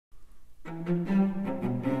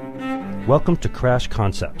Welcome to Crash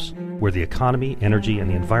Concepts, where the economy, energy, and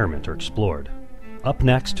the environment are explored. Up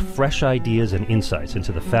next, fresh ideas and insights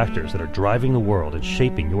into the factors that are driving the world and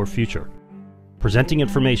shaping your future. Presenting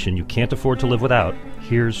information you can't afford to live without,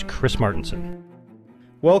 here's Chris Martenson.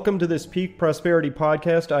 Welcome to this Peak Prosperity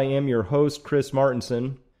Podcast. I am your host, Chris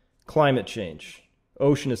Martenson. Climate change,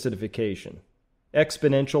 ocean acidification,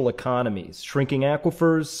 exponential economies, shrinking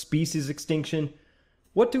aquifers, species extinction.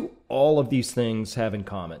 What do all of these things have in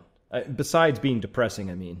common? Besides being depressing,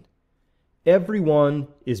 I mean. Everyone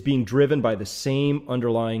is being driven by the same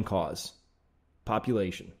underlying cause: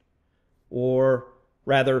 population. Or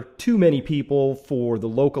rather, too many people for the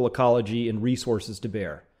local ecology and resources to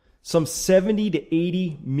bear. Some 70 to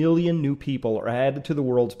 80 million new people are added to the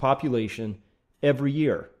world's population every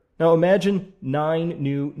year. Now imagine 9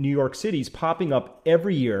 new New York cities popping up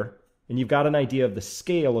every year, and you've got an idea of the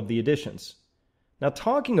scale of the additions. Now,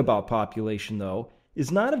 talking about population, though,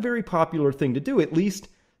 is not a very popular thing to do, at least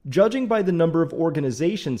judging by the number of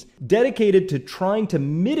organizations dedicated to trying to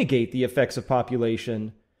mitigate the effects of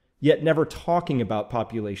population, yet never talking about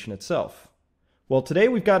population itself. Well, today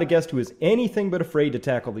we've got a guest who is anything but afraid to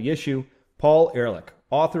tackle the issue, Paul Ehrlich,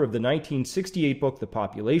 author of the 1968 book, The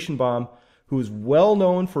Population Bomb, who is well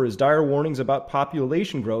known for his dire warnings about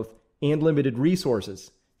population growth and limited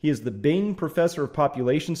resources. He is the Bain Professor of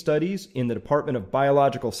Population Studies in the Department of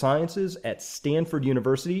Biological Sciences at Stanford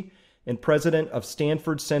University and president of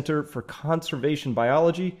Stanford's Center for Conservation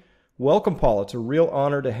Biology. Welcome, Paul. It's a real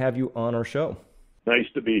honor to have you on our show. Nice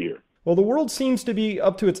to be here. Well, the world seems to be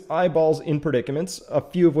up to its eyeballs in predicaments, a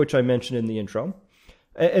few of which I mentioned in the intro.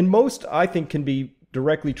 And most, I think, can be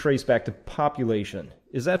directly traced back to population.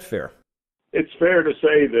 Is that fair? It's fair to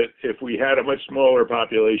say that if we had a much smaller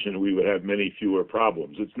population, we would have many fewer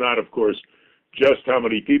problems. It's not, of course, just how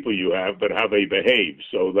many people you have, but how they behave.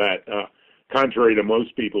 So that, contrary to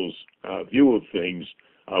most people's view of things,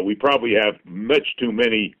 we probably have much too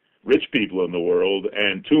many rich people in the world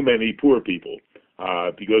and too many poor people,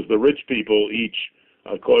 because the rich people each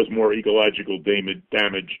cause more ecological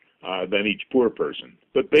damage than each poor person.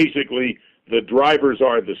 But basically, the drivers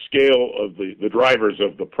are the scale of the drivers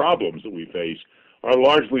of the problems that we face are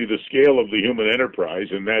largely the scale of the human enterprise,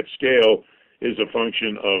 and that scale is a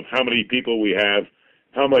function of how many people we have,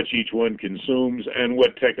 how much each one consumes, and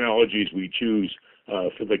what technologies we choose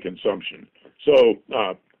for the consumption. So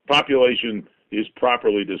population is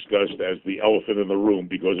properly discussed as the elephant in the room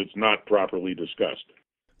because it's not properly discussed.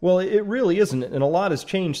 Well, it really isn't, and a lot has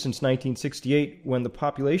changed since 1968 when The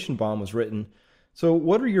Population Bomb was written. So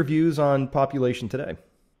what are your views on population today?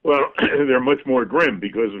 Well, they're much more grim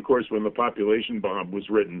because, of course, when The Population Bomb was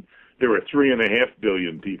written, there were 3.5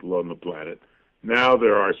 billion people on the planet. Now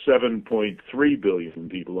there are 7.3 billion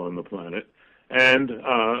people on the planet, and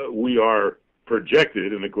we are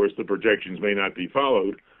projected, and of course the projections may not be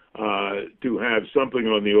followed, to have something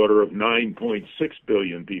on the order of 9.6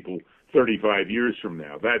 billion people 35 years from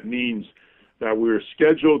now. That means that we're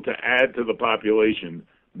scheduled to add to the population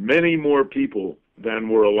many more people than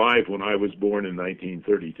were alive when I was born in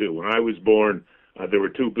 1932. When I was born, there were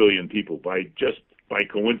 2 billion people. By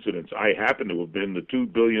coincidence, I happen to have been the 2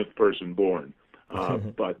 billionth person born.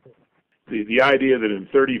 But the idea that in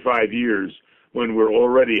 35 years, when we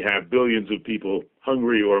already have billions of people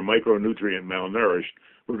hungry or micronutrient malnourished,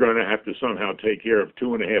 we're going to have to somehow take care of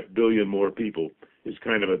 2.5 billion more people is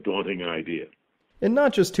kind of a daunting idea. And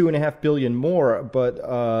not just 2.5 billion more, but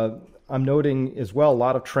I'm noting as well a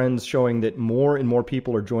lot of trends showing that more and more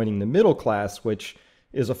people are joining the middle class, which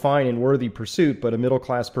is a fine and worthy pursuit, but a middle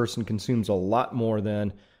class person consumes a lot more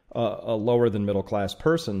than a lower than middle class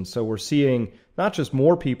person. So we're seeing not just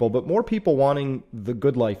more people, but more people wanting the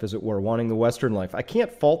good life, as it were, wanting the Western life. I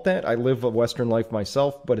can't fault that. I live a Western life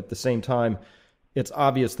myself, but at the same time, it's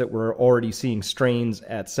obvious that we're already seeing strains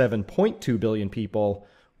at 7.2 billion people.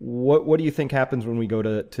 What do you think happens when we go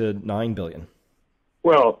to 9 billion?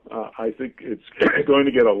 Well, I think it's going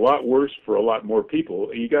to get a lot worse for a lot more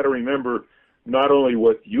people. You got to remember not only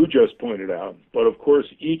what you just pointed out, but of course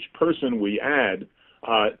each person we add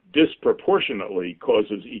disproportionately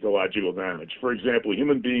causes ecological damage. For example,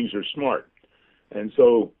 human beings are smart, and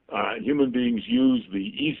so human beings use the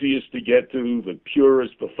easiest to get to, the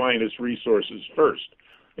purest, the finest resources first.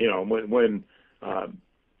 You know, when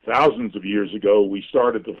thousands of years ago we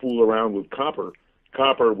started to fool around with copper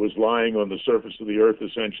was lying on the surface of the earth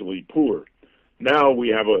essentially poor. Now we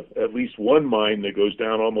have at least one mine that goes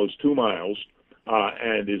down almost 2 miles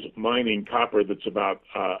and is mining copper that's about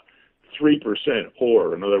 3%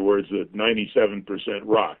 ore, in other words, 97%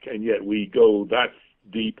 rock, and yet we go that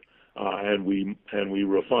deep and we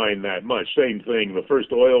refine that much. Same thing. The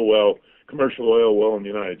first oil well, commercial oil well in the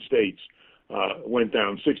United States, went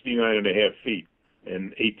down 69.5 feet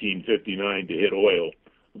in 1859 to hit oil.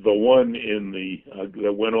 The one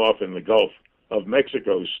that went off in the Gulf of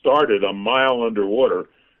Mexico started a mile underwater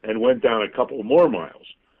and went down a couple more miles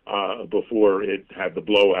before it had the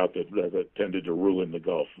blowout that tended to ruin the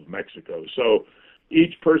Gulf of Mexico. So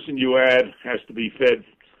each person you add has to be fed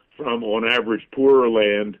from, on average, poorer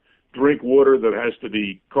land, drink water that has to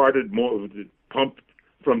be carted more, pumped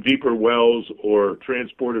from deeper wells or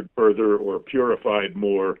transported further or purified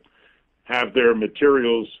more, have their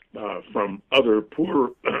materials from other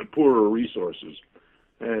poorer resources.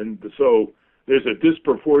 And so there's a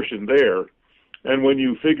disproportion there. And when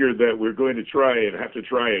you figure that we're going to have to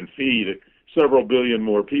try and feed several billion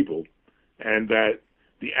more people, and that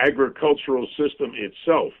the agricultural system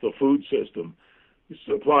itself, the food system,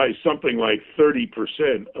 supplies something like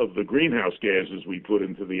 30% of the greenhouse gases we put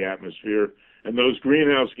into the atmosphere, and those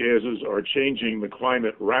greenhouse gases are changing the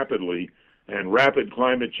climate rapidly, and rapid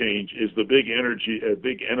climate change is the big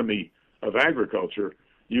enemy of agriculture.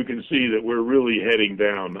 You can see that we're really heading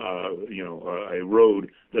down, a road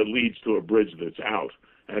that leads to a bridge that's out,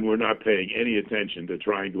 and we're not paying any attention to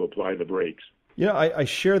trying to apply the brakes. I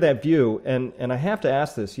share that view, and I have to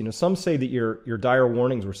ask this. Some say that your dire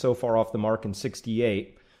warnings were so far off the mark in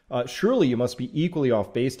 '68. Surely you must be equally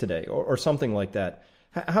off base today, or something like that.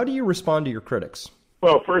 How do you respond to your critics?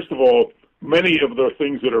 Well, first of all, many of the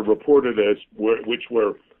things that are reported which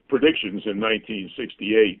were predictions in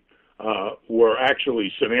 1968 were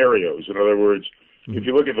actually scenarios. In other words, if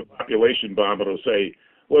you look at the population bomb, it'll say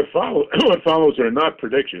what follows are not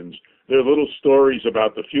predictions. They're little stories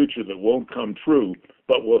about the future that won't come true,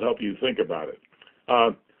 but will help you think about it.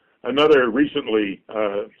 Recently,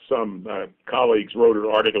 some colleagues wrote an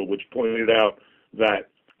article which pointed out that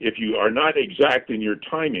if you are not exact in your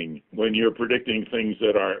timing when you're predicting things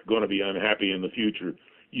that are going to be unhappy in the future,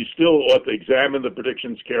 you still ought to examine the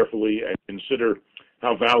predictions carefully and consider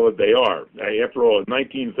how valid they are. After all, in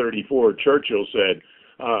 1934, Churchill said,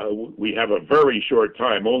 we have a very short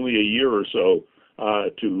time, only a year or so,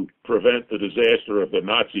 to prevent the disaster of the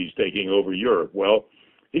Nazis taking over Europe. Well,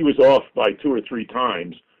 he was off by 2 or 3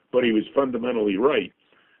 times, but he was fundamentally right.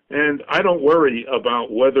 And I don't worry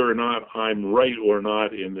about whether or not I'm right or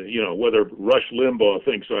not whether Rush Limbaugh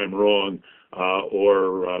thinks I'm wrong,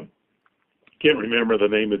 or can't remember the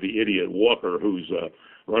name of the idiot Walker who's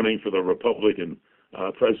running for the Republican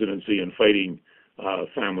presidency and fighting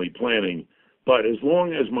family planning. But as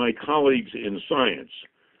long as my colleagues in science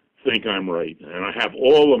think I'm right, and I have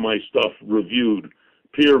all of my stuff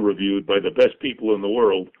peer-reviewed by the best people in the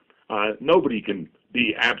world, nobody can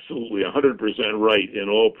be absolutely 100% right in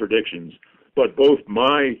all predictions. But both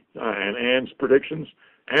my and Ann's predictions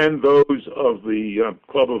and those of the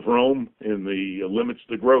Club of Rome in the limits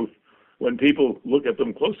to growth, when people look at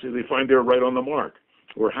them closely, they find they're right on the mark.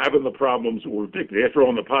 We're having the problems we're predicting. After all,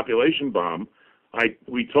 in the population bomb,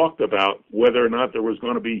 we talked about whether or not there was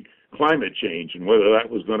going to be climate change and whether that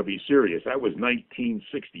was going to be serious. That was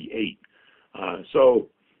 1968. So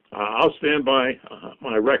I'll stand by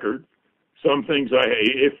my record. Some things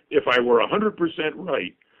if I were 100%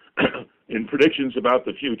 right in predictions about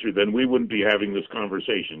the future, then we wouldn't be having this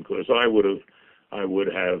conversation, because I would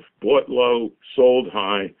have bought low, sold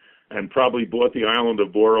high, and probably bought the island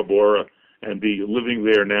of Bora Bora and be living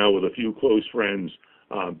there now with a few close friends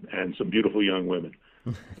and some beautiful young women.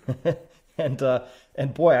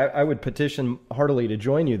 And boy, I would petition heartily to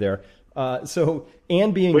join you there. So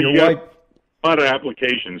Anne being your wife, a lot of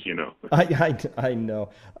applications, I know.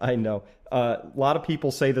 A lot of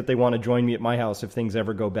people say that they want to join me at my house if things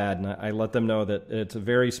ever go bad, and I let them know that it's a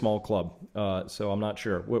very small club. So I'm not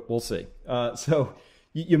sure. We'll see. So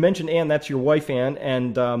you mentioned Anne. That's your wife, Anne,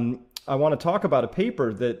 and I want to talk about a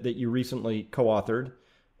paper that you recently co-authored.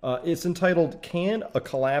 It's entitled "Can a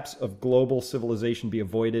Collapse of Global Civilization Be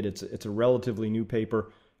Avoided?" It's a relatively new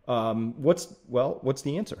paper. What's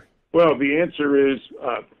the answer? Well, the answer is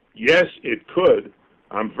yes, it could.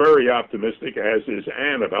 I'm very optimistic, as is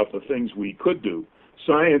Anne, about the things we could do.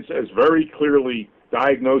 Science has very clearly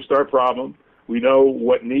diagnosed our problem. We know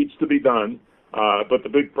what needs to be done, but the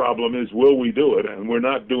big problem is, will we do it? And we're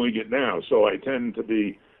not doing it now. So I tend to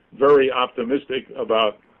be very optimistic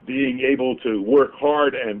about being able to work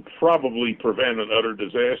hard and probably prevent an utter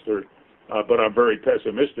disaster. But I'm very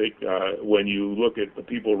pessimistic when you look at the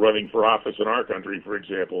people running for office in our country, for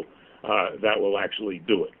example, that will actually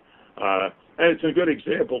do it. And it's a good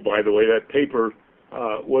example, by the way. That paper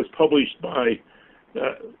was published by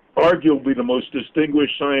arguably the most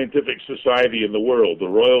distinguished scientific society in the world, the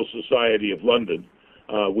Royal Society of London.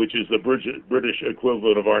 which is the British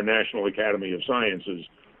equivalent of our National Academy of Sciences,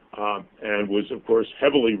 and was, of course,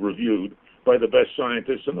 heavily reviewed by the best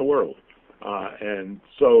scientists in the world. And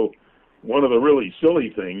so one of the really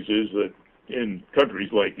silly things is that in countries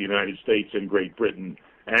like the United States and Great Britain,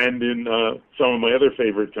 and in some of my other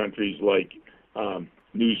favorite countries like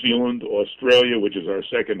New Zealand, Australia, which is our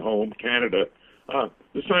second home, Canada,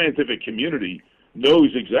 the scientific community knows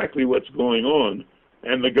exactly what's going on,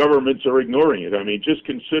 and the governments are ignoring it. I mean, just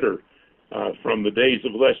consider from the days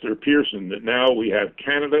of Lester Pearson that now we have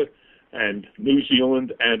Canada and New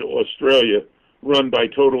Zealand and Australia run by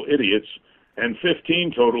total idiots, and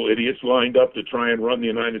 15 total idiots lined up to try and run the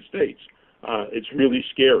United States. It's really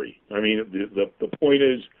scary. I mean, the point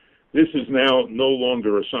is, this is now no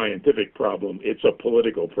longer a scientific problem. It's a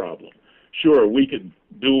political problem. Sure, we could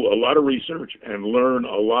do a lot of research and learn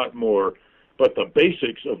a lot more, but the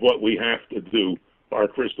basics of what we have to do are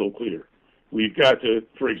crystal clear. We've got to,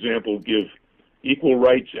 for example, give equal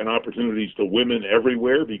rights and opportunities to women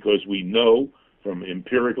everywhere, because we know from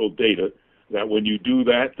empirical data that when you do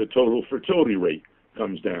that, the total fertility rate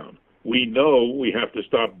comes down. We know we have to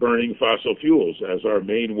stop burning fossil fuels as our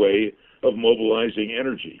main way of mobilizing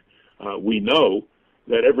energy. We know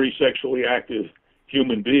that every sexually active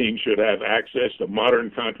human being should have access to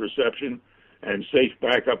modern contraception and safe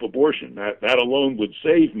backup abortion. That alone would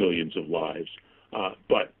save millions of lives,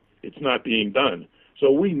 but it's not being done.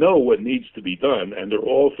 So we know what needs to be done, and they're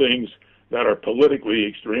all things that are politically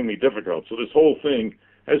extremely difficult. So this whole thing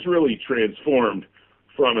has really transformed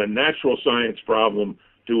from a natural science problem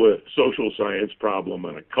to a social science problem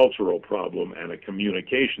and a cultural problem and a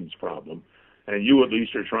communications problem. And you at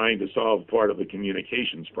least are trying to solve part of the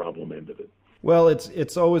communications problem end of it. Well,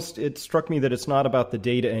 it struck me that it's not about the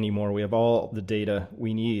data anymore. We have all the data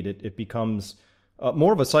we need. It becomes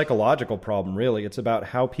more of a psychological problem, really. It's about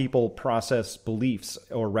how people process beliefs,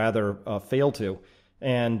 or rather fail to.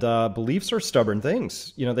 And beliefs are stubborn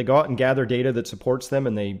things. You know, they go out and gather data that supports them,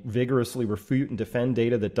 and they vigorously refute and defend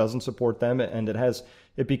data that doesn't support them, and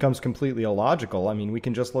it becomes completely illogical. I mean, we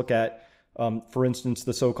can just look at, for instance,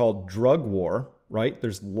 the so-called drug war, right?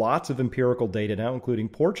 There's lots of empirical data now, including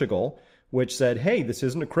Portugal, which said, hey, this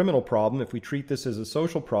isn't a criminal problem if we treat this as a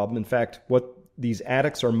social problem. In fact, what these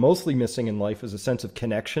addicts are mostly missing in life is a sense of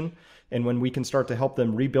connection. And when we can start to help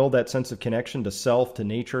them rebuild that sense of connection to self, to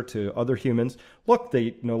nature, to other humans, look,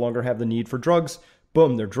 they no longer have the need for drugs.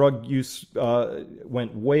 Boom, their drug use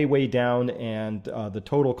went way, way down, and the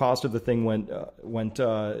total cost of the thing went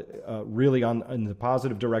really in the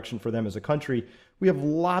positive direction for them as a country. We have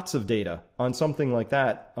lots of data on something like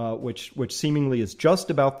that, which seemingly is just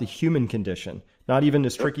about the human condition, not even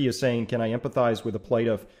as tricky as saying, can I empathize with the plight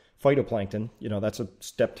of phytoplankton? You know, that's a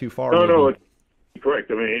step too far. No, it's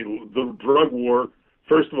correct. I mean, the drug war,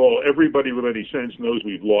 first of all, everybody with any sense knows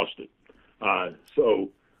we've lost it.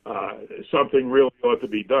 So something really ought to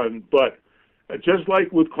be done. But just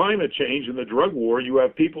like with climate change and the drug war, you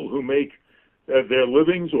have people who make their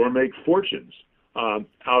livings or make fortunes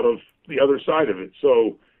out of the other side of it.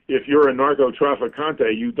 So if you're a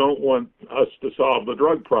narco-trafficante, you don't want us to solve the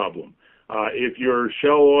drug problem. If you're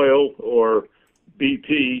Shell Oil or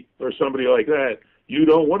BP or somebody like that, you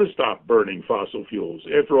don't want to stop burning fossil fuels.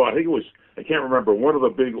 After all, I can't remember, one of the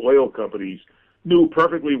big oil companies knew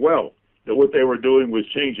perfectly well that what they were doing was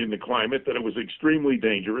changing the climate, that it was extremely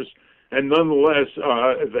dangerous, and nonetheless,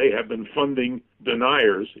 they have been funding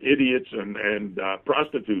deniers, idiots and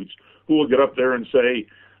prostitutes, who will get up there and say,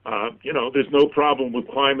 there's no problem with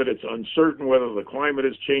climate. It's uncertain whether the climate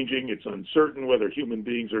is changing. It's uncertain whether human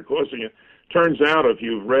beings are causing it. Turns out, if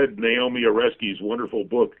you've read Naomi Oreskes' wonderful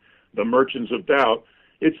book, The Merchants of Doubt,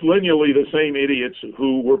 it's linearly the same idiots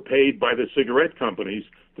who were paid by the cigarette companies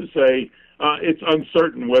to say it's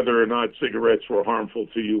uncertain whether or not cigarettes were harmful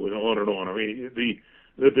to you, and on and on. I mean,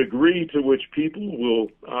 the degree to which people will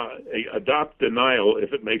adopt denial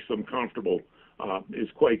if it makes them comfortable is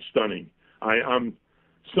quite stunning. I'm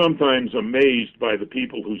sometimes amazed by the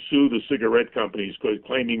people who sue the cigarette companies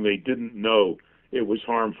claiming they didn't know it was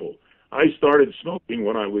harmful. I started smoking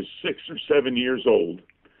when I was 6 or 7 years old,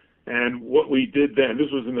 and what we did then,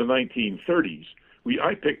 this was in the 1930s,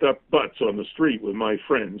 I picked up butts on the street with my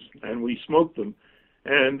friends, and we smoked them,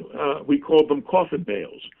 and we called them coffin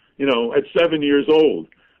nails. You know, at 7 years old,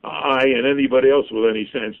 I and anybody else with any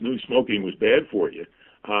sense knew smoking was bad for you.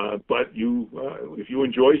 But if you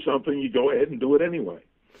enjoy something, you go ahead and do it anyway.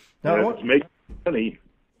 Now, to make money,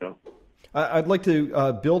 I'd like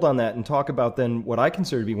to build on that and talk about then what I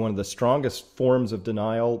consider to be one of the strongest forms of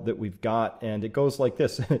denial that we've got. And it goes like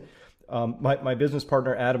this. My business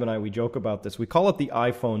partner, Adam, and I, we joke about this. We call it the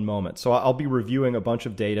iPhone moment. So I'll be reviewing a bunch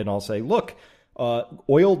of data and I'll say, look,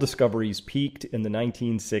 Oil discoveries peaked in the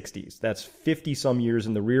 1960s. That's 50 some years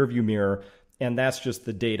in the rearview mirror. And that's just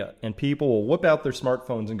the data. And people will whip out their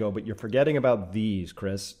smartphones and go, but you're forgetting about these,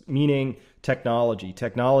 Chris, meaning technology.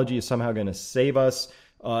 Technology is somehow going to save us.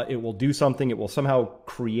 It will do something. It will somehow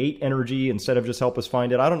create energy instead of just help us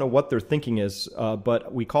find it. I don't know what their thinking is,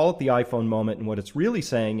 but we call it the iPhone moment. And what it's really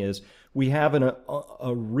saying is we have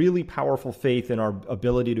a really powerful faith in our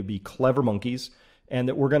ability to be clever monkeys, and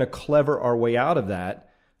that we're going to clever our way out of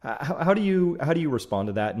that. How do you respond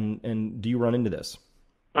to that? And do you run into this?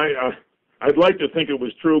 I'd like to think it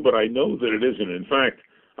was true, but I know that it isn't. In fact,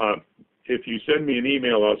 if you send me an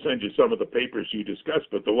email, I'll send you some of the papers you discussed.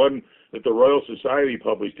 But the one that the Royal Society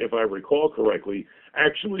published, if I recall correctly,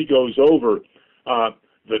 actually goes over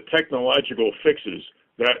the technological fixes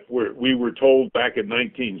that we were told back in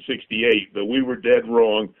 1968 that we were dead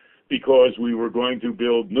wrong because we were going to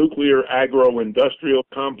build nuclear agro-industrial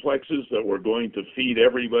complexes that were going to feed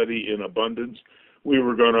everybody in abundance. We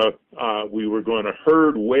were going to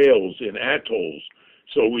herd whales in atolls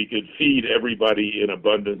so we could feed everybody in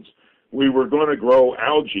abundance. We were going to grow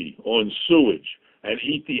algae on sewage and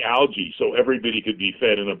eat the algae so everybody could be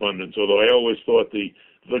fed in abundance, although I always thought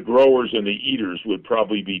the growers and the eaters would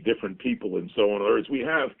probably be different people and so on. In other words,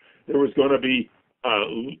 there was going to be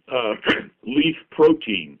leaf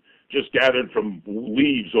protein just gathered from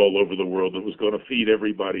leaves all over the world that was going to feed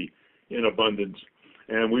everybody in abundance.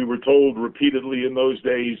 And we were told repeatedly in those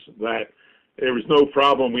days that there was no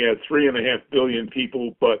problem. We had 3.5 billion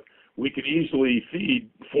people, but we could easily feed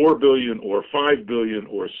 4 billion or 5 billion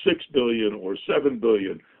or 6 billion or 7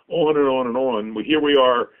 billion, on and on and on. Well, here we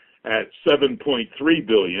are at 7.3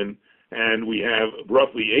 billion, and we have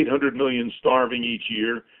roughly 800 million starving each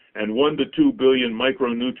year and 1 to 2 billion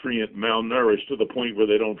micronutrient malnourished to the point where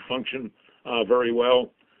they don't function very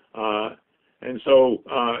well. And so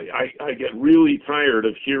I get really tired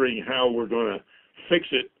of hearing how we're going to fix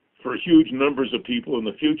it for huge numbers of people in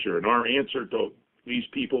the future. And our answer to these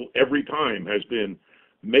people every time has been,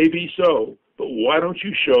 maybe so, but why don't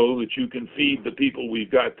you show that you can feed the people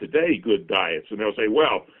we've got today good diets? And they'll say,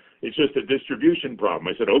 well, it's just a distribution problem.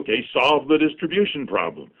 I said, okay, solve the distribution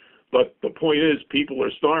problem. But the point is, people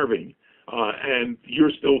are starving, and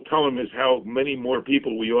you're still telling us how many more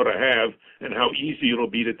people we ought to have and how easy it'll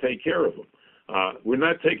be to take care of them. We're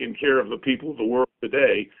not taking care of the people of the world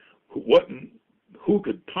today. Who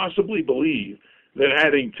could possibly believe that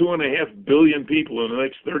adding 2.5 billion people in the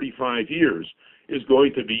next 35 years is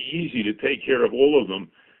going to be easy to take care of all of them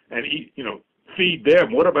and feed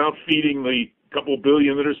them? What about feeding the couple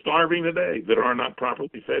billion that are starving today, that are not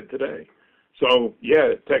properly fed today? So,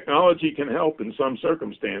 yeah, technology can help in some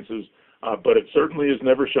circumstances, but it certainly has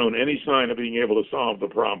never shown any sign of being able to solve the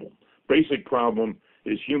problem. Basic problem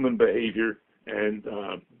is human behavior, and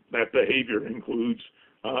that behavior includes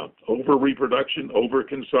over-reproduction,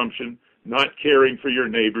 over-consumption, not caring for your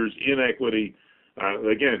neighbors, inequity.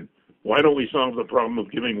 Again, why don't we solve the problem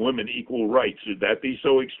of giving women equal rights? Should that be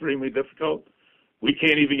so extremely difficult? We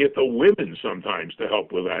can't even get the women sometimes to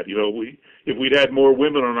help with that. If we'd had more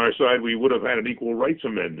women on our side, we would have had an equal rights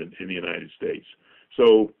amendment in the United States.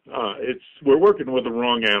 So we're working with the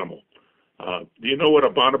wrong animal. Do you know what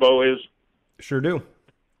a bonobo is? Sure do.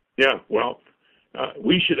 Yeah, well,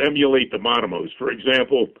 we should emulate the bonobos. For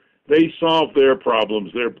example, they solve their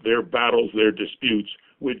problems, their battles, their disputes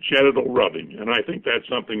with genital rubbing, and I think that's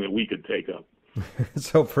something that we could take up.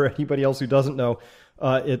 So for anybody else who doesn't know,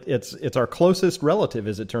 it's our closest relative,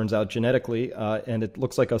 as it turns out, genetically, and it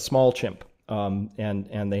looks like a small chimp.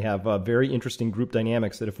 And they have very interesting group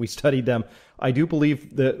dynamics that if we studied them, I do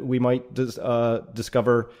believe that we might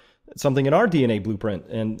discover something in our DNA blueprint,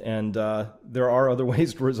 and there are other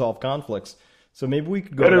ways to resolve conflicts. So maybe we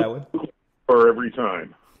could go that way. For every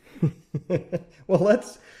time. Well,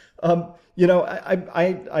 let's. I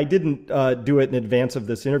didn't do it in advance of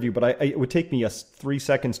this interview, but it would take me 3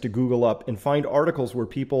 seconds to Google up and find articles where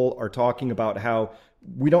people are talking about how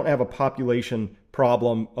we don't have a population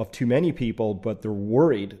problem of too many people, but they're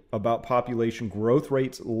worried about population growth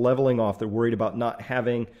rates leveling off. They're worried about not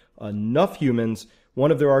having enough humans.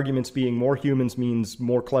 One of their arguments being more humans means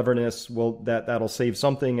more cleverness. Well, that'll save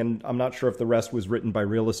something. And I'm not sure if the rest was written by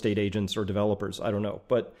real estate agents or developers. I don't know.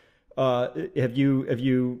 But have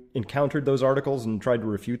you encountered those articles and tried to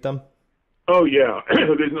refute them? Oh, yeah.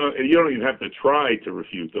 You don't even have to try to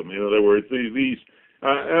refute them. In other words, these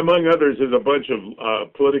among others, is a bunch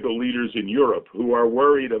of political leaders in Europe who are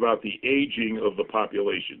worried about the aging of the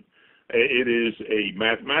population. It is a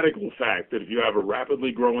mathematical fact that if you have a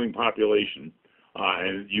rapidly growing population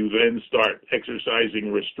and you then start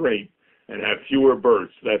exercising restraint and have fewer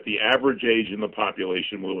births, that the average age in the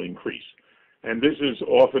population will increase. And this is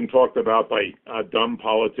often talked about by dumb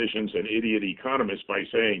politicians and idiot economists by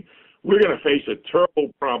saying, we're going to face a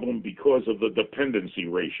terrible problem because of the dependency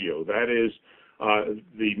ratio. That is,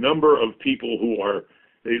 the number of people who are,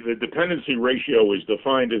 the dependency ratio is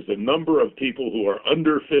defined as the number of people who are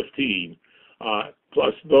under 15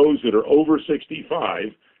 plus those that are over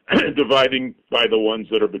 65, dividing by the ones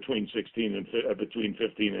that are between 15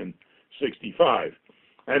 and 65.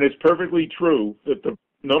 And it's perfectly true that the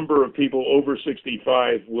number of people over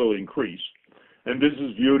 65 will increase. And this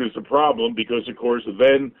is viewed as a problem because, of course,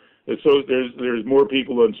 then there's more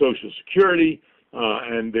people on Social Security,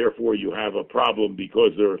 and therefore you have a problem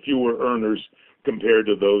because there are fewer earners compared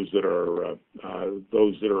to those that are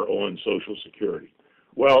on Social Security.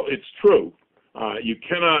 Well, it's true. You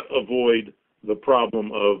cannot avoid the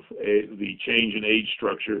problem of the change in age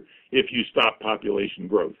structure if you stop population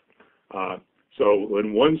growth. So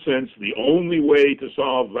in one sense, the only way to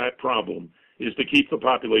solve that problem is to keep the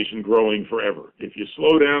population growing forever. If you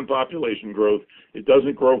slow down population growth, it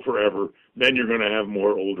doesn't grow forever, then you're going to have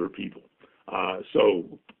more older people.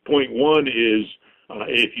 So point one is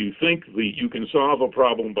if you think you can solve a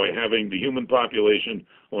problem by having the human population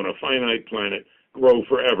on a finite planet grow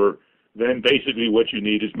forever, then basically what you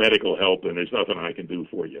need is medical help, and there's nothing I can do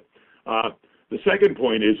for you. The second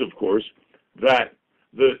point is, of course, that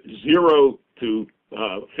the 0 to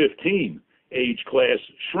 15 age class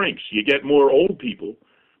shrinks. You get more old people,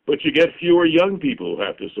 but you get fewer young people who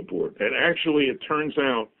have to support. And actually, it turns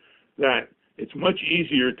out that it's much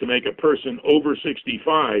easier to make a person over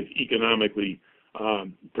 65 economically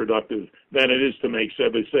productive than it is to make,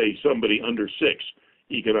 say, somebody under 6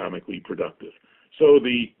 economically productive. So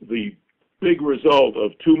the big result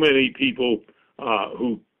of too many people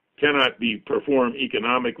who cannot be performed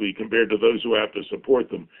economically compared to those who have to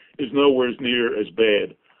support them is nowhere near as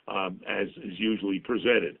bad as is usually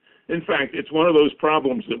presented. In fact, it's one of those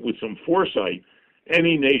problems that with some foresight,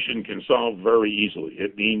 any nation can solve very easily.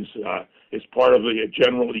 It means it's part of a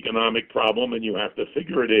general economic problem and you have to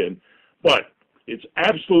figure it in. But it's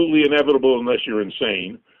absolutely inevitable unless you're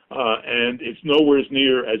insane, and it's nowhere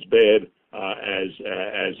near as bad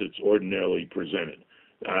as it's ordinarily presented.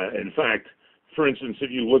 In fact, for instance,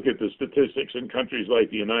 if you look at the statistics in countries like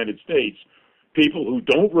the United States, people who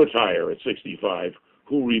don't retire at 65,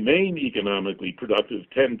 who remain economically productive,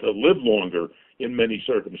 tend to live longer in many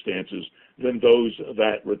circumstances than those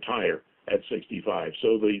that retire at 65.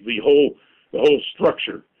 So the whole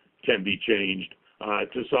structure can be changed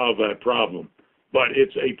to solve that problem. But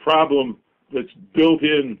it's a problem that's built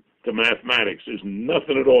in to mathematics. There's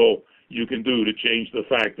nothing at all you can do to change the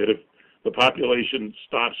fact that if the population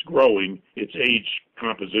stops growing, its age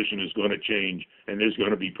composition is going to change, and there's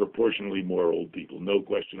going to be proportionally more old people. No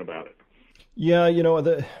question about it. Yeah,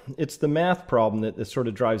 it's the math problem that sort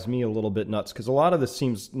of drives me a little bit nuts, because a lot of this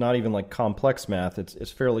seems not even like complex math.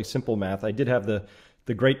 It's fairly simple math. I did have the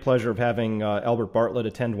great pleasure of having Albert Bartlett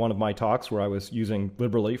attend one of my talks where I was using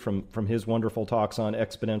liberally from his wonderful talks on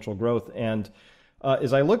exponential growth. And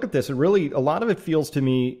as I look at this, a lot of it feels to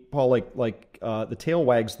me, Paul, like the tail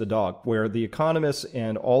wags the dog, where the economists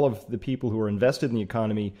and all of the people who are invested in the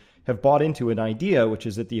economy have bought into an idea, which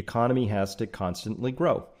is that the economy has to constantly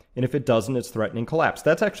grow. And if it doesn't, it's threatening collapse.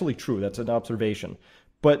 That's actually true. That's an observation.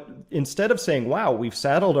 But instead of saying, wow, we've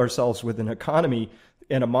saddled ourselves with an economy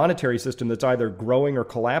and a monetary system that's either growing or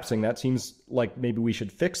collapsing, that seems like maybe we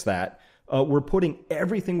should fix that. We're putting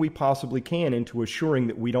everything we possibly can into assuring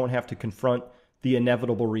that we don't have to confront the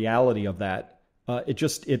inevitable reality of that.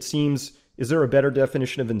 It seems, is there a better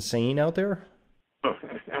definition of insane out there?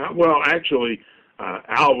 Well, actually,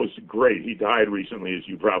 Al was great. He died recently, as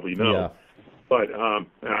you probably know. Yeah. But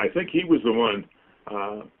I think he was the one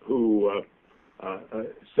who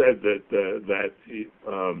said that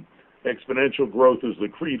exponential growth is the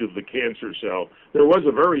creed of the cancer cell. There was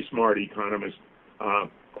a very smart economist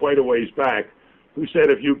quite a ways back who said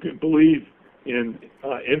if you could believe in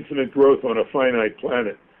infinite growth on a finite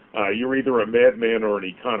planet, you're either a madman or an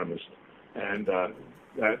economist. And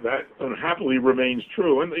that unhappily remains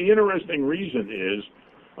true. And the interesting reason is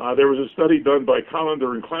there was a study done by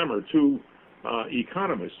Collender and Clammer, two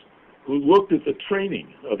economists, who looked at the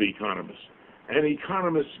training of economists. And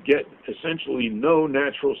economists get essentially no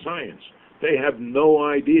natural science. They have no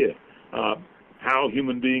idea how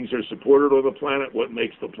human beings are supported on the planet, what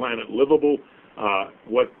makes the planet livable,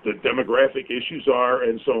 what the demographic issues are,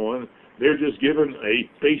 and so on. They're just given a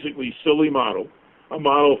basically silly model, a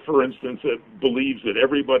model, for instance, that believes that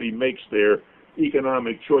everybody makes their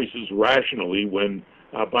economic choices rationally when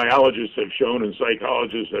biologists have shown and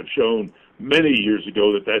psychologists have shown many years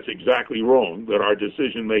ago that that's exactly wrong, that our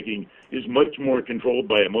decision-making is much more controlled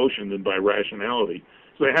by emotion than by rationality.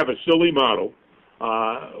 So they have a silly model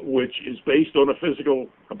which is based on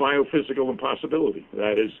a biophysical impossibility,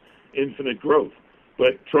 that is infinite growth.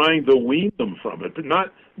 But trying to wean them from it,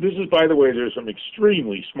 this is, by the way, there's some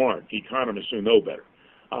extremely smart economists who know better,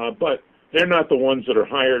 but they're not the ones that are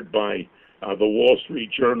hired by the Wall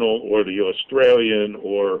Street Journal or the Australian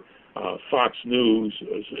or Fox News,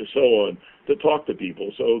 so on, to talk to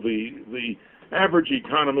people. So the average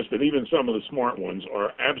economist and even some of the smart ones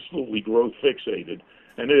are absolutely growth fixated,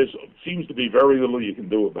 and there seems to be very little you can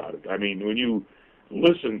do about it. I mean, when you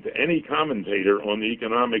listen to any commentator on the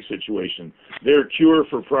economic situation, their cure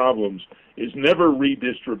for problems is never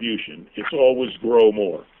redistribution. It's always grow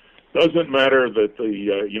more. Doesn't matter that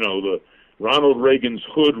the Ronald Reagan's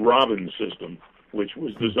Hood Robin system, which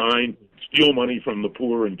was designed to steal money from the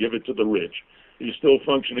poor and give it to the rich, is still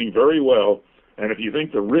functioning very well. And if you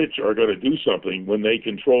think the rich are going to do something when they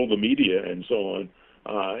control the media and so on,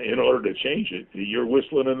 in order to change it, you're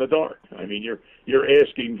whistling in the dark. I mean, you're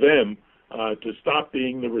asking them to stop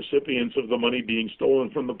being the recipients of the money being stolen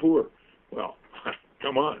from the poor. Well,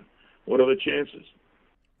 come on. What are the chances?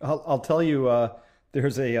 I'll tell you, I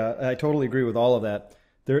totally agree with all of that.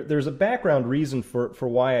 There's a background reason for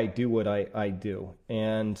why I do what I do.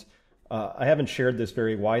 And I haven't shared this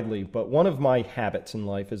very widely, but one of my habits in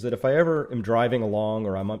life is that if I ever am driving along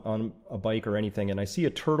or I'm on a bike or anything and I see a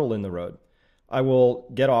turtle in the road, I will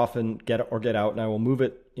get off and get out and I will move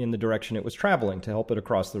it in the direction it was traveling to help it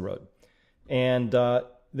across the road. And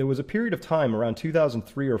there was a period of time around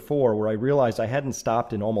 2003 or 4 where I realized I hadn't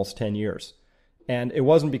stopped in almost 10 years. And it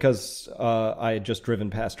wasn't because I had just driven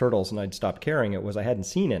past turtles and I'd stopped caring. It was I hadn't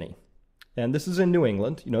seen any. And this is in New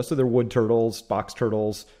England, so there are wood turtles, box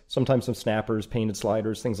turtles, sometimes some snappers, painted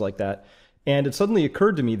sliders, things like that. And it suddenly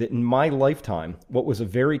occurred to me that in my lifetime, what was a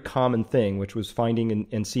very common thing, which was finding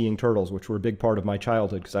and seeing turtles, which were a big part of my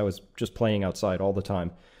childhood because I was just playing outside all the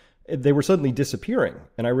time, they were suddenly disappearing.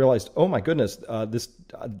 And I realized, oh my goodness,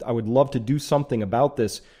 I would love to do something about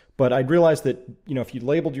this. But I'd realized that, if you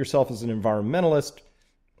labeled yourself as an environmentalist,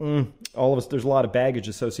 all of us, there's a lot of baggage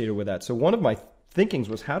associated with that. So one of my thinkings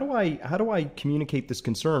was, how do I communicate this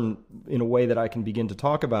concern in a way that I can begin to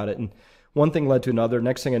talk about it? And one thing led to another.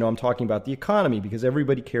 Next thing I know, I'm talking about the economy because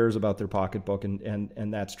everybody cares about their pocketbook,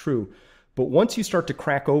 and that's true. But once you start to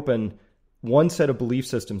crack open one set of belief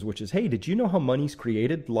systems, which is, hey, did you know how money's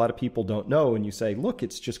created? A lot of people don't know. And you say, look,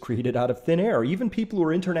 it's just created out of thin air. Even people who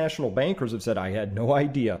are international bankers have said, I had no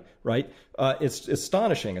idea, right? It's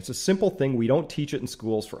astonishing. It's a simple thing. We don't teach it in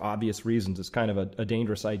schools for obvious reasons. It's kind of a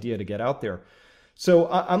dangerous idea to get out there. So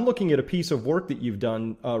I'm looking at a piece of work that you've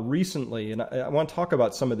done recently, and I want to talk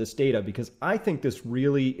about some of this data because I think this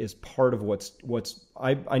really is part of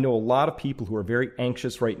I know a lot of people who are very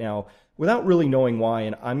anxious right now without really knowing why,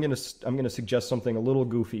 and I'm going to suggest something a little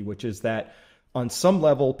goofy, which is that on some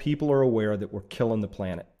level people are aware that we're killing the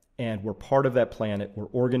planet and we're part of that planet. We're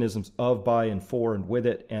organisms of, by, and for, and with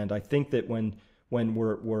it. And I think that when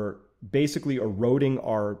we're basically eroding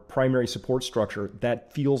our primary support structure,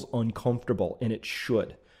 that feels uncomfortable, and it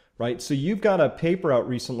should, right? So you've got a paper out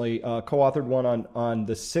recently, co-authored one on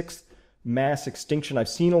the 6th mass extinction. I've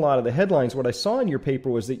seen a lot of the headlines. What I saw in your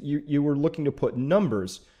paper was that you were looking to put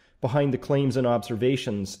numbers behind the claims and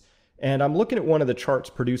observations. And I'm looking at one of the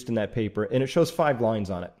charts produced in that paper, and it shows 5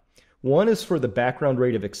 lines on it. One is for the background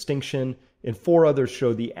rate of extinction, and 4 others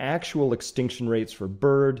show the actual extinction rates for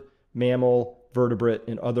bird, mammal, vertebrate,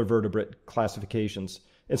 and other vertebrate classifications.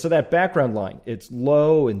 And so that background line, it's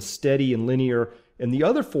low and steady and linear, and the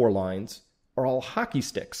other 4 lines are all hockey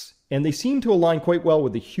sticks. And they seem to align quite well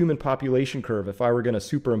with the human population curve if I were going to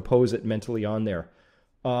superimpose it mentally on there.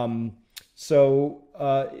 Is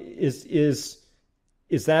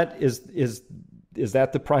that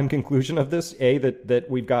the prime conclusion of this? A, that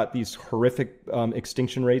we've got these horrific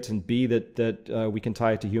extinction rates, and B, that we can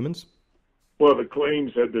tie it to humans? Well, the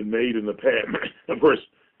claims have been made in the past. Of course,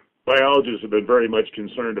 biologists have been very much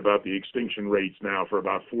concerned about the extinction rates now for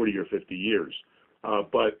about 40 or 50 years.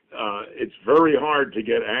 But it's very hard to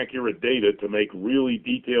get accurate data to make really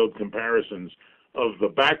detailed comparisons of the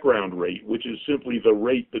background rate, which is simply the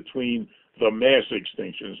rate between the mass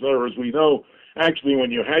extinctions. In other words, we know actually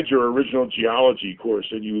when you had your original geology course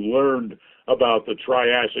and you learned about the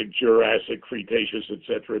Triassic, Jurassic, Cretaceous, et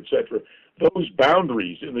cetera, those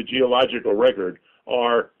boundaries in the geological record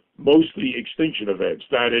are mostly extinction events.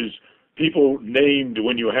 That is, people named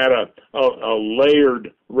when you had a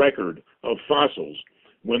layered record of fossils.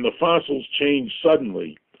 When the fossils changed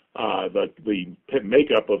suddenly, the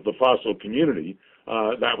makeup of the fossil community,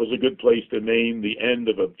 that was a good place to name the end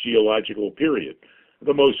of a geological period.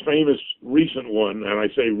 The most famous recent one, and I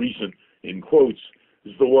say recent in quotes,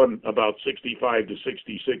 is the one about 65 to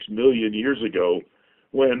 66 million years ago,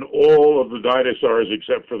 when all of the dinosaurs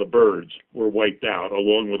except for the birds were wiped out,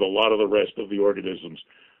 along with a lot of the rest of the organisms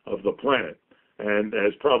of the planet. And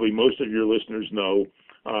as probably most of your listeners know,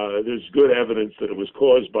 there's good evidence that it was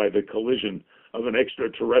caused by the collision of an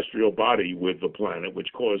extraterrestrial body with the planet,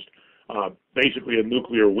 which caused basically a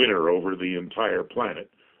nuclear winter over the entire planet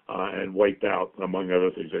and wiped out, among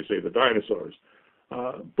other things, I say, the dinosaurs.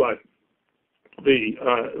 But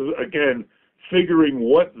again, figuring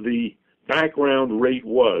what the background rate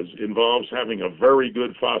was involves having a very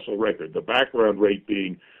good fossil record, the background rate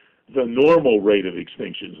being the normal rate of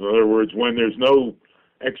extinctions. In other words, when there's no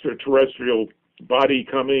extraterrestrial body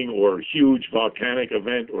coming or huge volcanic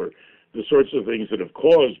event or the sorts of things that have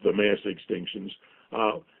caused the mass extinctions,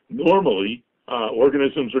 normally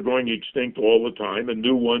organisms are going extinct all the time and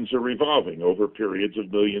new ones are evolving over periods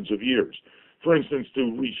of millions of years. For instance,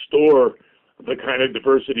 to restore the kind of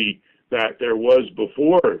diversity that there was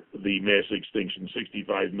before the mass extinction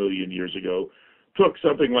 65 million years ago took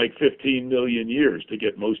something like 15 million years to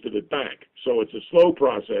get most of it back. So it's a slow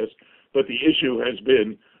process, but the issue has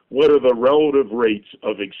been, what are the relative rates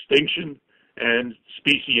of extinction and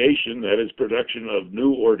speciation, that is production of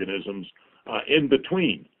new organisms, in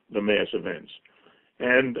between the mass events?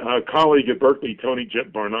 And a colleague at Berkeley, Tony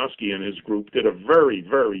Barnosky, and his group did a very,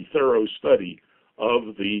 very thorough study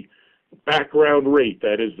of the background rate,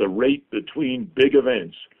 that is the rate between big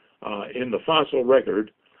events in the fossil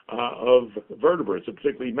record of vertebrates,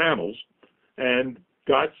 particularly mammals, and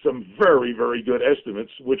got some very, very good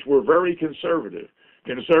estimates, which were very conservative.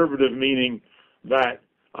 Conservative meaning that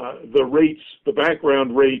the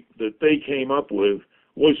background rate that they came up with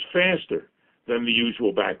was faster than the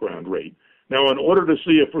usual background rate. Now, in order to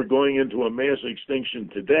see if we're going into a mass extinction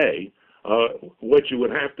today, what you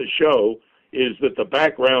would have to show is that the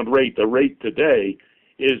background rate, the rate today,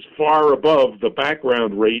 is far above the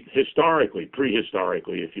background rate historically,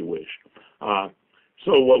 prehistorically, if you wish.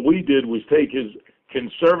 So what we did was take his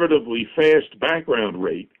conservatively fast background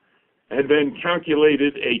rate and then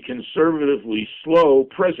calculated a conservatively slow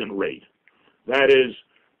present rate. That is,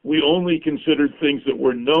 we only considered things that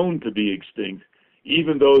were known to be extinct,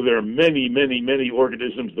 even though there are many, many, many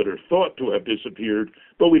organisms that are thought to have disappeared,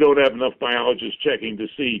 but we don't have enough biologists checking to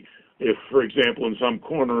see if, for example, in some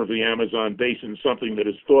corner of the Amazon basin, something that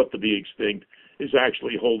is thought to be extinct is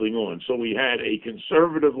actually holding on. So we had a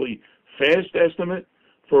conservatively fast estimate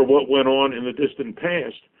for what went on in the distant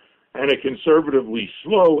past and a conservatively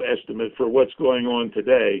slow estimate for what's going on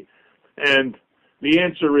today. And the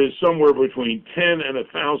answer is somewhere between 10 and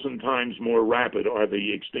 1,000 times more rapid are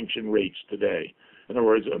the extinction rates today. In other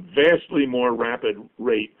words, a vastly more rapid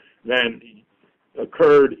rate than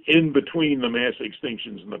occurred in between the mass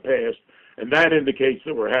extinctions in the past, and that indicates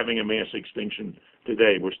that we're having a mass extinction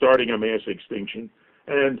today. We're starting a mass extinction,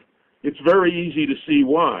 and it's very easy to see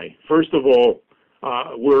why. First of all,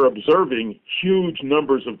 we're observing huge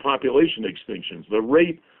numbers of population extinctions. The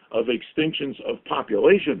rate of extinctions of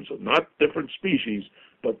populations, not different species,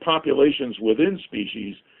 but populations within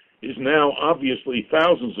species, is now obviously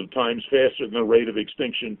thousands of times faster than the rate of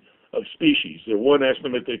extinction of species. The one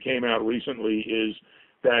estimate that came out recently is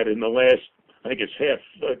that in the last, I think it's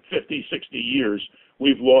 50, 60 years,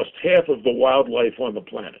 we've lost half of the wildlife on the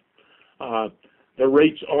planet. The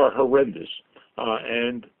rates are horrendous,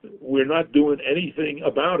 and we're not doing anything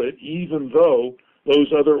about it, even though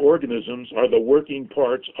those other organisms are the working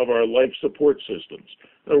parts of our life support systems.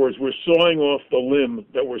 In other words, we're sawing off the limb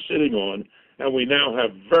that we're sitting on, and we now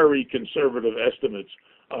have very conservative estimates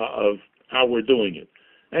of how we're doing it.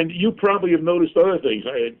 And you probably have noticed other things.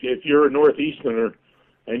 If you're a Northeasterner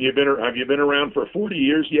and have you been around for 40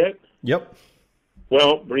 years yet? Yep.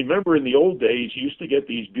 Well, remember in the old days, you used to get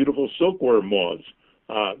these beautiful silkworm moths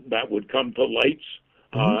that would come to lights.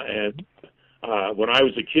 And when I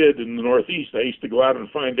was a kid in the Northeast, I used to go out and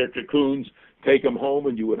find their cocoons, take them home,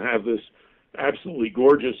 and you would have this absolutely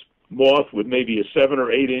gorgeous moth with maybe a 7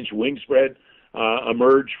 or 8 inch wingspread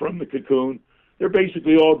emerge from the cocoon. They're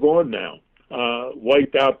basically all gone now,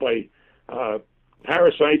 wiped out by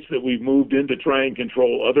parasites that we've moved in to try and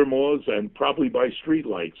control other moths, and probably by street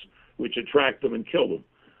lights, which attract them and kill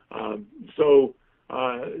them.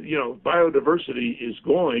 Biodiversity is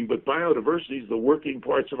going, but biodiversity is the working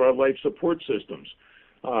parts of our life support systems.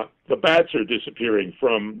 The bats are disappearing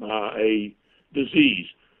from a disease.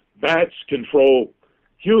 Bats control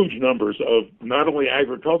huge numbers of not only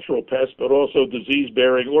agricultural pests, but also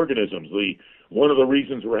disease-bearing organisms. The one of the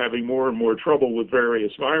reasons we're having more and more trouble with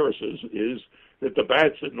various viruses is that the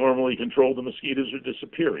bats that normally control the mosquitoes are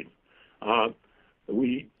disappearing.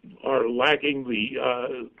 We are lacking the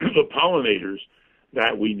pollinators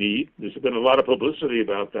that we need. There's been a lot of publicity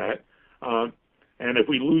about that. And if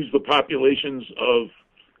we lose the populations of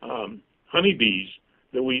honeybees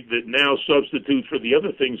that now substitute for the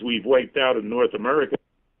other things we've wiped out in North America,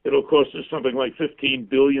 it'll cost us something like $15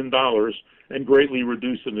 billion and greatly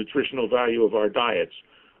reduce the nutritional value of our diets.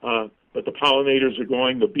 But the pollinators are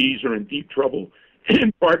going, the bees are in deep trouble,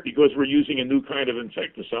 in part because we're using a new kind of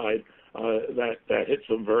insecticide that hits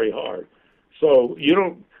them very hard. So you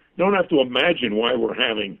don't have to imagine why we're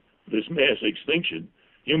having this mass extinction.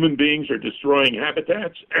 Human beings are destroying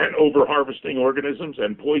habitats and over-harvesting organisms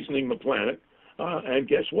and poisoning the planet. And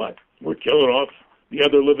guess what? We're killing off the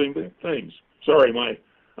other living things. Sorry,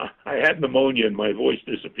 I had pneumonia and my voice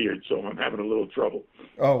disappeared, so I'm having a little trouble.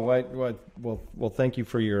 Oh, well, thank you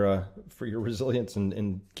for your resilience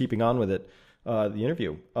and keeping on with it, the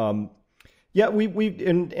interview. Yeah,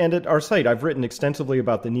 and at our site, I've written extensively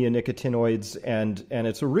about the neonicotinoids, and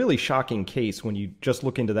it's a really shocking case when you just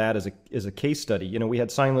look into that as a case study. You know, we had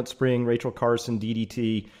Silent Spring, Rachel Carson,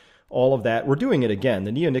 DDT, all of that. We're doing it again.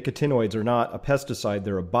 The neonicotinoids are not a pesticide;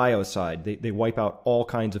 they're a biocide. They wipe out all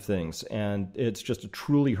kinds of things, and it's just a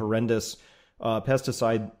truly horrendous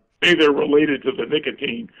pesticide. They're related to the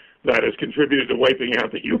nicotine that has contributed to wiping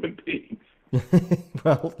out the human being.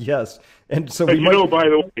 Well, yes, and so but by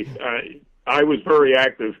the way, I was very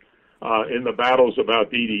active in the battles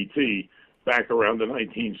about DDT back around the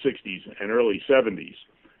 1960s and early 70s.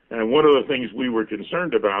 And one of the things we were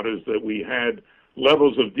concerned about is that we had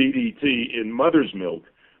levels of DDT in mother's milk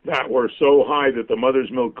that were so high that the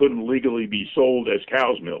mother's milk couldn't legally be sold as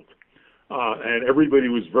cow's milk. And everybody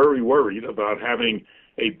was very worried about having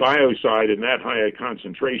a biocide in that high a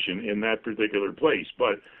concentration in that particular place.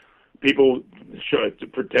 But people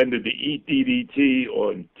pretended to eat DDT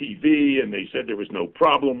on TV, and they said there was no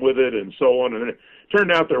problem with it, and so on. And it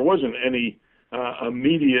turned out there wasn't any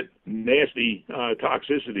immediate nasty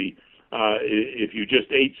toxicity if you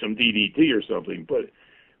just ate some DDT or something. But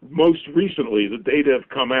most recently, the data have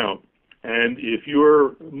come out, and if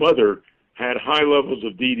your mother had high levels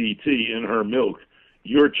of DDT in her milk,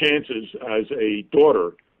 your chances as a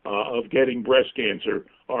daughter of getting breast cancer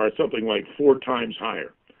are something like 4 times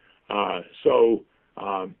higher.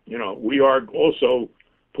 We are also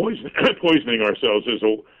poisoning ourselves. There's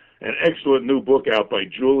an excellent new book out by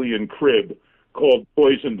Julian Cribb called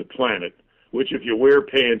Poison the Planet, which if you wear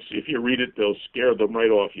pants, if you read it, they'll scare them right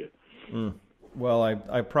off you. Well,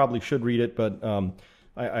 I probably should read it, but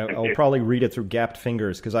I'll probably read it through gapped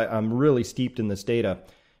fingers because I'm really steeped in this data.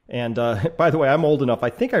 And by the way, I'm old enough. I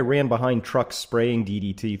think I ran behind trucks spraying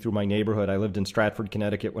DDT through my neighborhood. I lived in Stratford,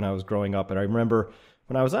 Connecticut when I was growing up, and I remember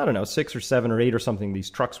when I was, 6 or 7 or 8 or something, these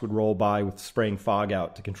trucks would roll by with spraying fog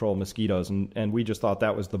out to control mosquitoes, and we just thought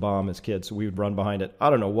that was the bomb as kids, so we would run behind it. I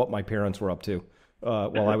don't know what my parents were up to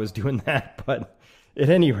while I was doing that, but at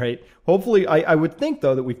any rate, hopefully, I would think,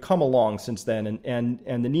 though, that we've come along since then, and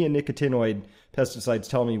the neonicotinoid pesticides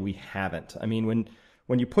tell me we haven't. I mean,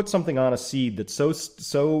 when you put something on a seed that's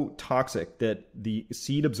so toxic that the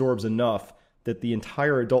seed absorbs enough that the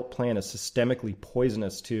entire adult plant is systemically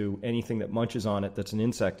poisonous to anything that munches on it that's an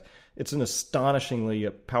insect, it's an astonishingly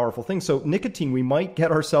powerful thing. So nicotine, we might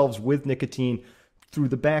get ourselves with nicotine through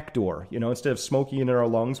the back door. You know, instead of smoking it in our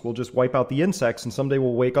lungs, we'll just wipe out the insects, and someday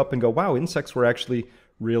we'll wake up and go, wow, insects were actually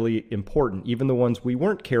really important, even the ones we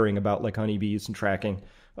weren't caring about, like honeybees and tracking.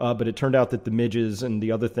 But it turned out that the midges and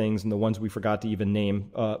the other things and the ones we forgot to even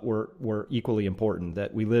name were equally important,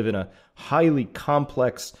 that we live in a highly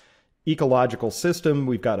complex ecological system.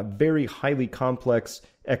 We've got a very highly complex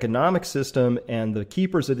economic system, and the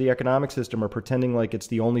keepers of the economic system are pretending like it's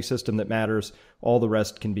the only system that matters. All the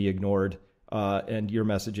rest can be ignored, and your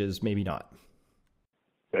message is maybe not.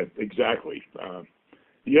 Exactly.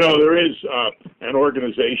 There is an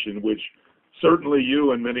organization which certainly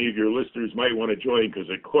you and many of your listeners might want to join because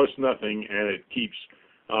it costs nothing, and it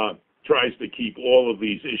tries to keep all of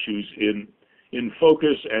these issues in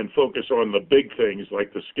focus and focus on the big things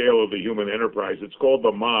like the scale of the human enterprise. It's called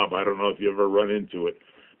the Mob. I don't know if you ever run into it,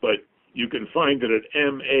 but you can find it at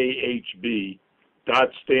mahb.stanford.edu,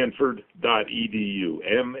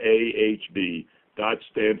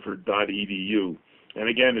 mahb.stanford.edu. And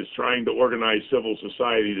again, it's trying to organize civil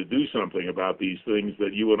society to do something about these things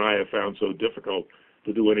that you and I have found so difficult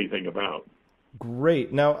to do anything about.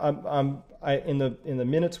 Great. Now, in the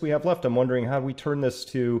minutes we have left, I'm wondering how we turn this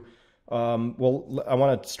to. I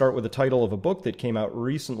want to start with the title of a book that came out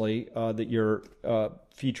recently that you're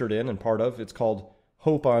featured in and part of. It's called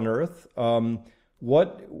Hope on Earth.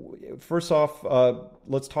 First off,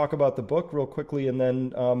 let's talk about the book real quickly, and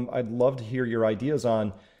then I'd love to hear your ideas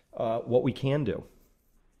on what we can do.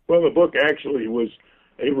 Well, the book actually was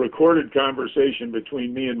a recorded conversation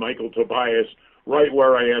between me and Michael Tobias right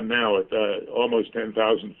where I am now at almost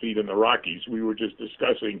 10,000 feet in the Rockies. We were just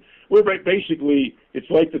discussing, basically, it's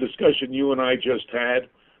like the discussion you and I just had,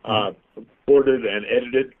 recorded and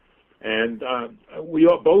edited, and we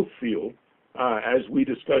both feel, as we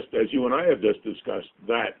discussed, as you and I have just discussed,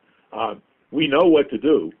 that we know what to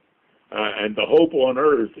do, and the hope on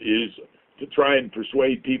Earth is to try and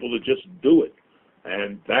persuade people to just do it,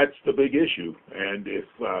 and that's the big issue. And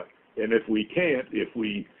if we can't, if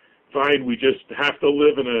we find we just have to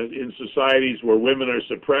live in societies where women are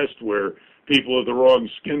suppressed, where people of the wrong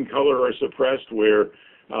skin color are suppressed, where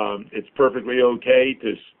it's perfectly okay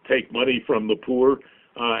to take money from the poor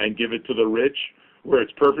and give it to the rich, where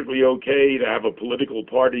it's perfectly okay to have a political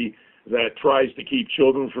party that tries to keep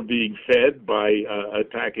children from being fed by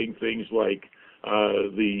attacking things like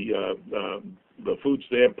the food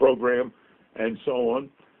stamp program and so on.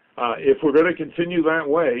 If we're going to continue that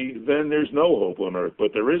way, then there's no hope on Earth.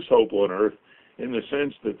 But there is hope on Earth in the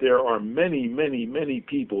sense that there are many, many, many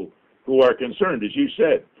people who are concerned, as you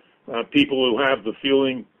said, people who have the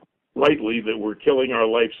feeling, rightly, that we're killing our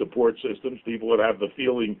life support systems, people that have the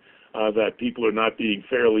feeling that people are not being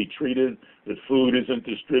fairly treated, that food isn't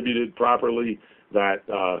distributed properly, that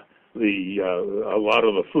a lot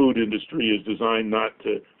of the food industry is designed not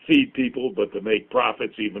to feed people but to make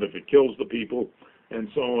profits even if it kills the people, and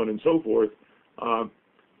so on and so forth.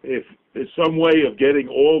 If there's some way of getting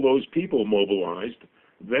all those people mobilized,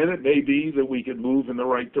 then it may be that we can move in the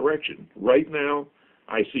right direction. Right now,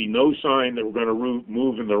 I see no sign that we're going to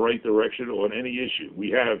move in the right direction on any issue.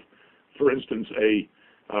 We have, for instance,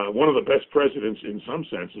 one of the best presidents in some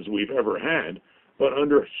senses we've ever had, but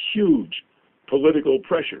under huge political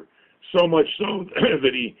pressure. So much so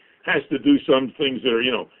that he has to do some things that are,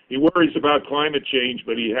 he worries about climate change,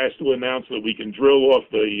 but he has to announce that we can drill off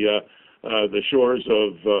the shores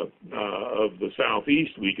of the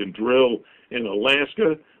Southeast. We can drill in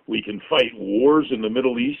Alaska. We can fight wars in the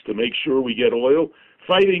Middle East to make sure we get oil.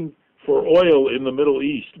 Fighting for oil in the Middle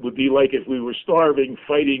East would be like if we were starving,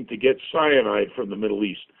 fighting to get cyanide from the Middle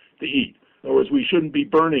East to eat. In other words, we shouldn't be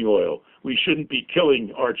burning oil. We shouldn't be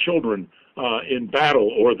killing our children in battle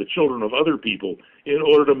or the children of other people in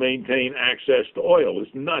order to maintain access to oil. It's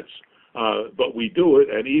nuts, but we do it,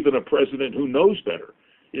 and even a president who knows better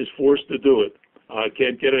is forced to do it,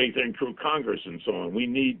 can't get anything through Congress and so on. We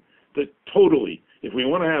need to totally, if we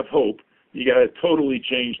want to have hope, you got to totally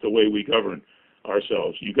change the way we govern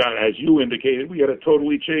ourselves. You got, as you indicated, we got to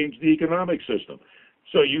totally change the economic system.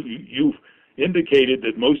 So you've indicated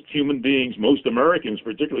that most human beings, most Americans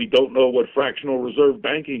particularly, don't know what fractional reserve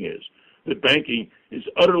banking is. That banking is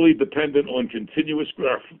utterly dependent on continuous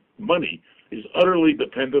growth. Money is utterly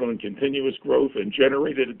dependent on continuous growth and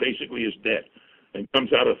generated basically as debt and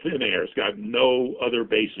comes out of thin air. It's got no other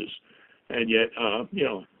basis. And yet,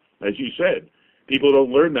 as you said, people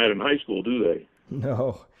don't learn that in high school, do they?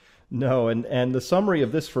 No. And the summary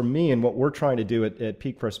of this for me and what we're trying to do at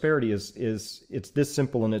Peak Prosperity is it's this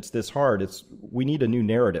simple and it's this hard. We need a new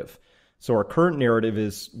narrative. So our current narrative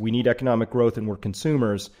is we need economic growth and we're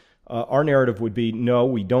consumers. Our narrative would be, no,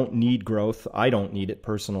 we don't need growth. I don't need it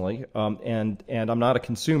personally. And I'm not a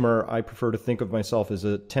consumer. I prefer to think of myself as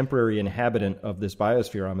a temporary inhabitant of this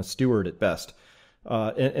biosphere. I'm a steward at best.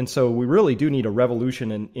 And so we really do need a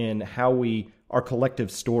revolution in how our collective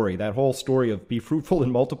story, that whole story of be fruitful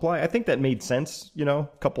and multiply. I think that made sense, a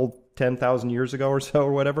couple 10,000 years ago or so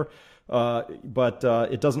or whatever. But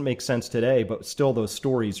it doesn't make sense today, but still those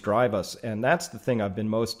stories drive us. And that's the thing I've been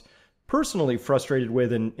most personally frustrated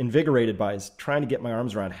with and invigorated by, is trying to get my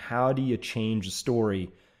arms around how do you change a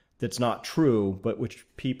story that's not true, but which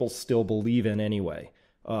people still believe in anyway.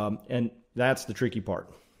 And that's the tricky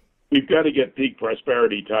part. We've got to get Peak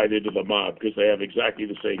Prosperity tied into the mob because they have exactly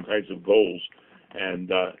the same kinds of goals.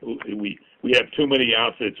 And we have too many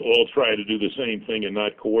outfits all trying to do the same thing and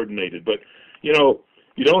not coordinated. But,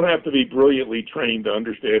 you don't have to be brilliantly trained to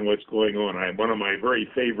understand what's going on. One of my very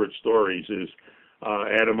favorite stories is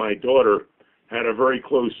Adam, my daughter, had a very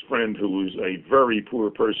close friend who was a very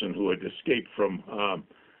poor person who had escaped from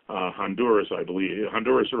Honduras, I believe,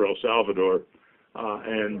 Honduras or El Salvador.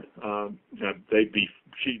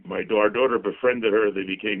 My daughter befriended her. They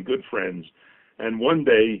became good friends. And one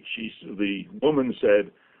day, the woman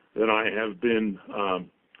said that I have been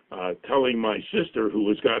telling my sister, who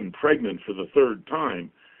has gotten pregnant for the third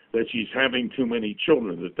time, that she's having too many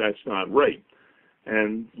children, that's not right.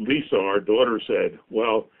 And Lisa, our daughter, said,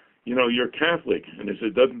 well, you're Catholic. And I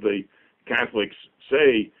said, doesn't the Catholics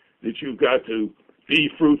say that you've got to be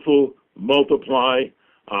fruitful, multiply,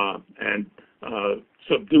 and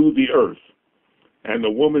subdue the earth? And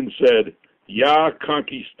the woman said, Ya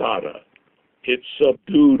conquistada. It's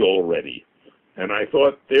subdued already. And I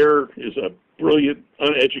thought, there is a brilliant,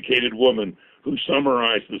 uneducated woman who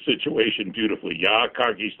summarized the situation beautifully. Ya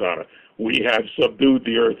conquistada. We have subdued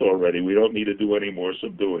the earth already. We don't need to do any more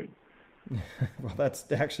subduing. Well, that's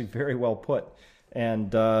actually very well put.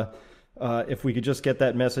 And if we could just get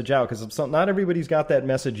that message out, because not everybody's got that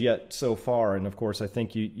message yet so far. And of course, I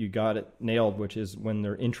think you got it nailed, which is when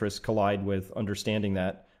their interests collide with understanding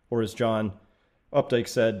that. Or as John Updike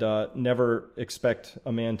said, never expect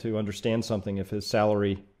a man to understand something if his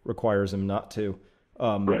salary requires him not to.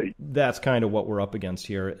 Right. That's kind of what we're up against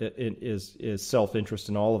here. It is self-interest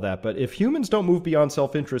and all of that. But if humans don't move beyond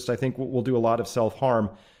self-interest, I think we'll do a lot of self-harm.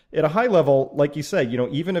 At a high level, like you said,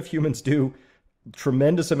 even if humans do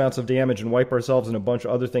tremendous amounts of damage and wipe ourselves and a bunch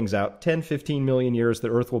of other things out, 10, 15 million years, the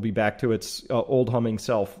Earth will be back to its old humming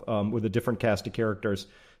self with a different cast of characters.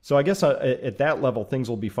 So I guess at that level, things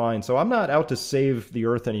will be fine. So I'm not out to save the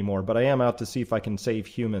Earth anymore, but I am out to see if I can save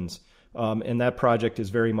humans. And that project is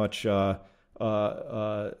very much an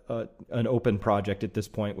open project at this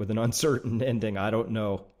point with an uncertain ending. I don't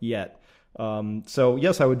know yet. So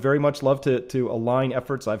yes, I would very much love to align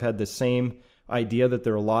efforts. I've had the same idea that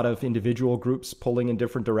there are a lot of individual groups pulling in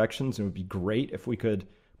different directions. It would be great if we could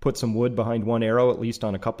put some wood behind one arrow, at least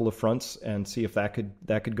on a couple of fronts, and see if that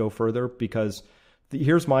could go further. Because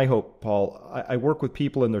here's my hope, Paul. I work with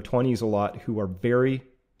people in their 20s a lot who are very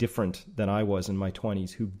different than I was in my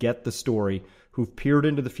 20s, who get the story, who've peered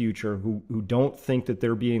into the future, who don't think that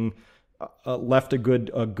they're being left a good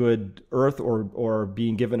earth or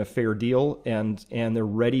being given a fair deal, and they're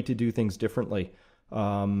ready to do things differently.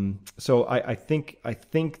 So I think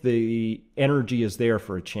the energy is there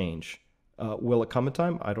for a change. Will it come in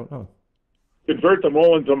time? I don't know. Convert them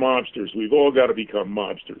all into mobsters. We've all got to become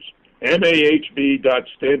mobsters.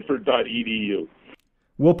 mahb.stanford.edu.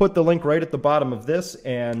 We'll put the link right at the bottom of this,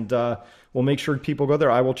 and we'll make sure people go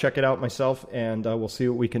there. I will check it out myself, and we'll see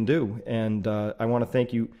what we can do. And I want to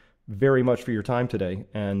thank you very much for your time today,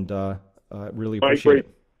 and really appreciate it.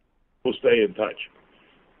 We'll stay in touch.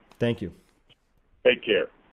 Thank you. Take care.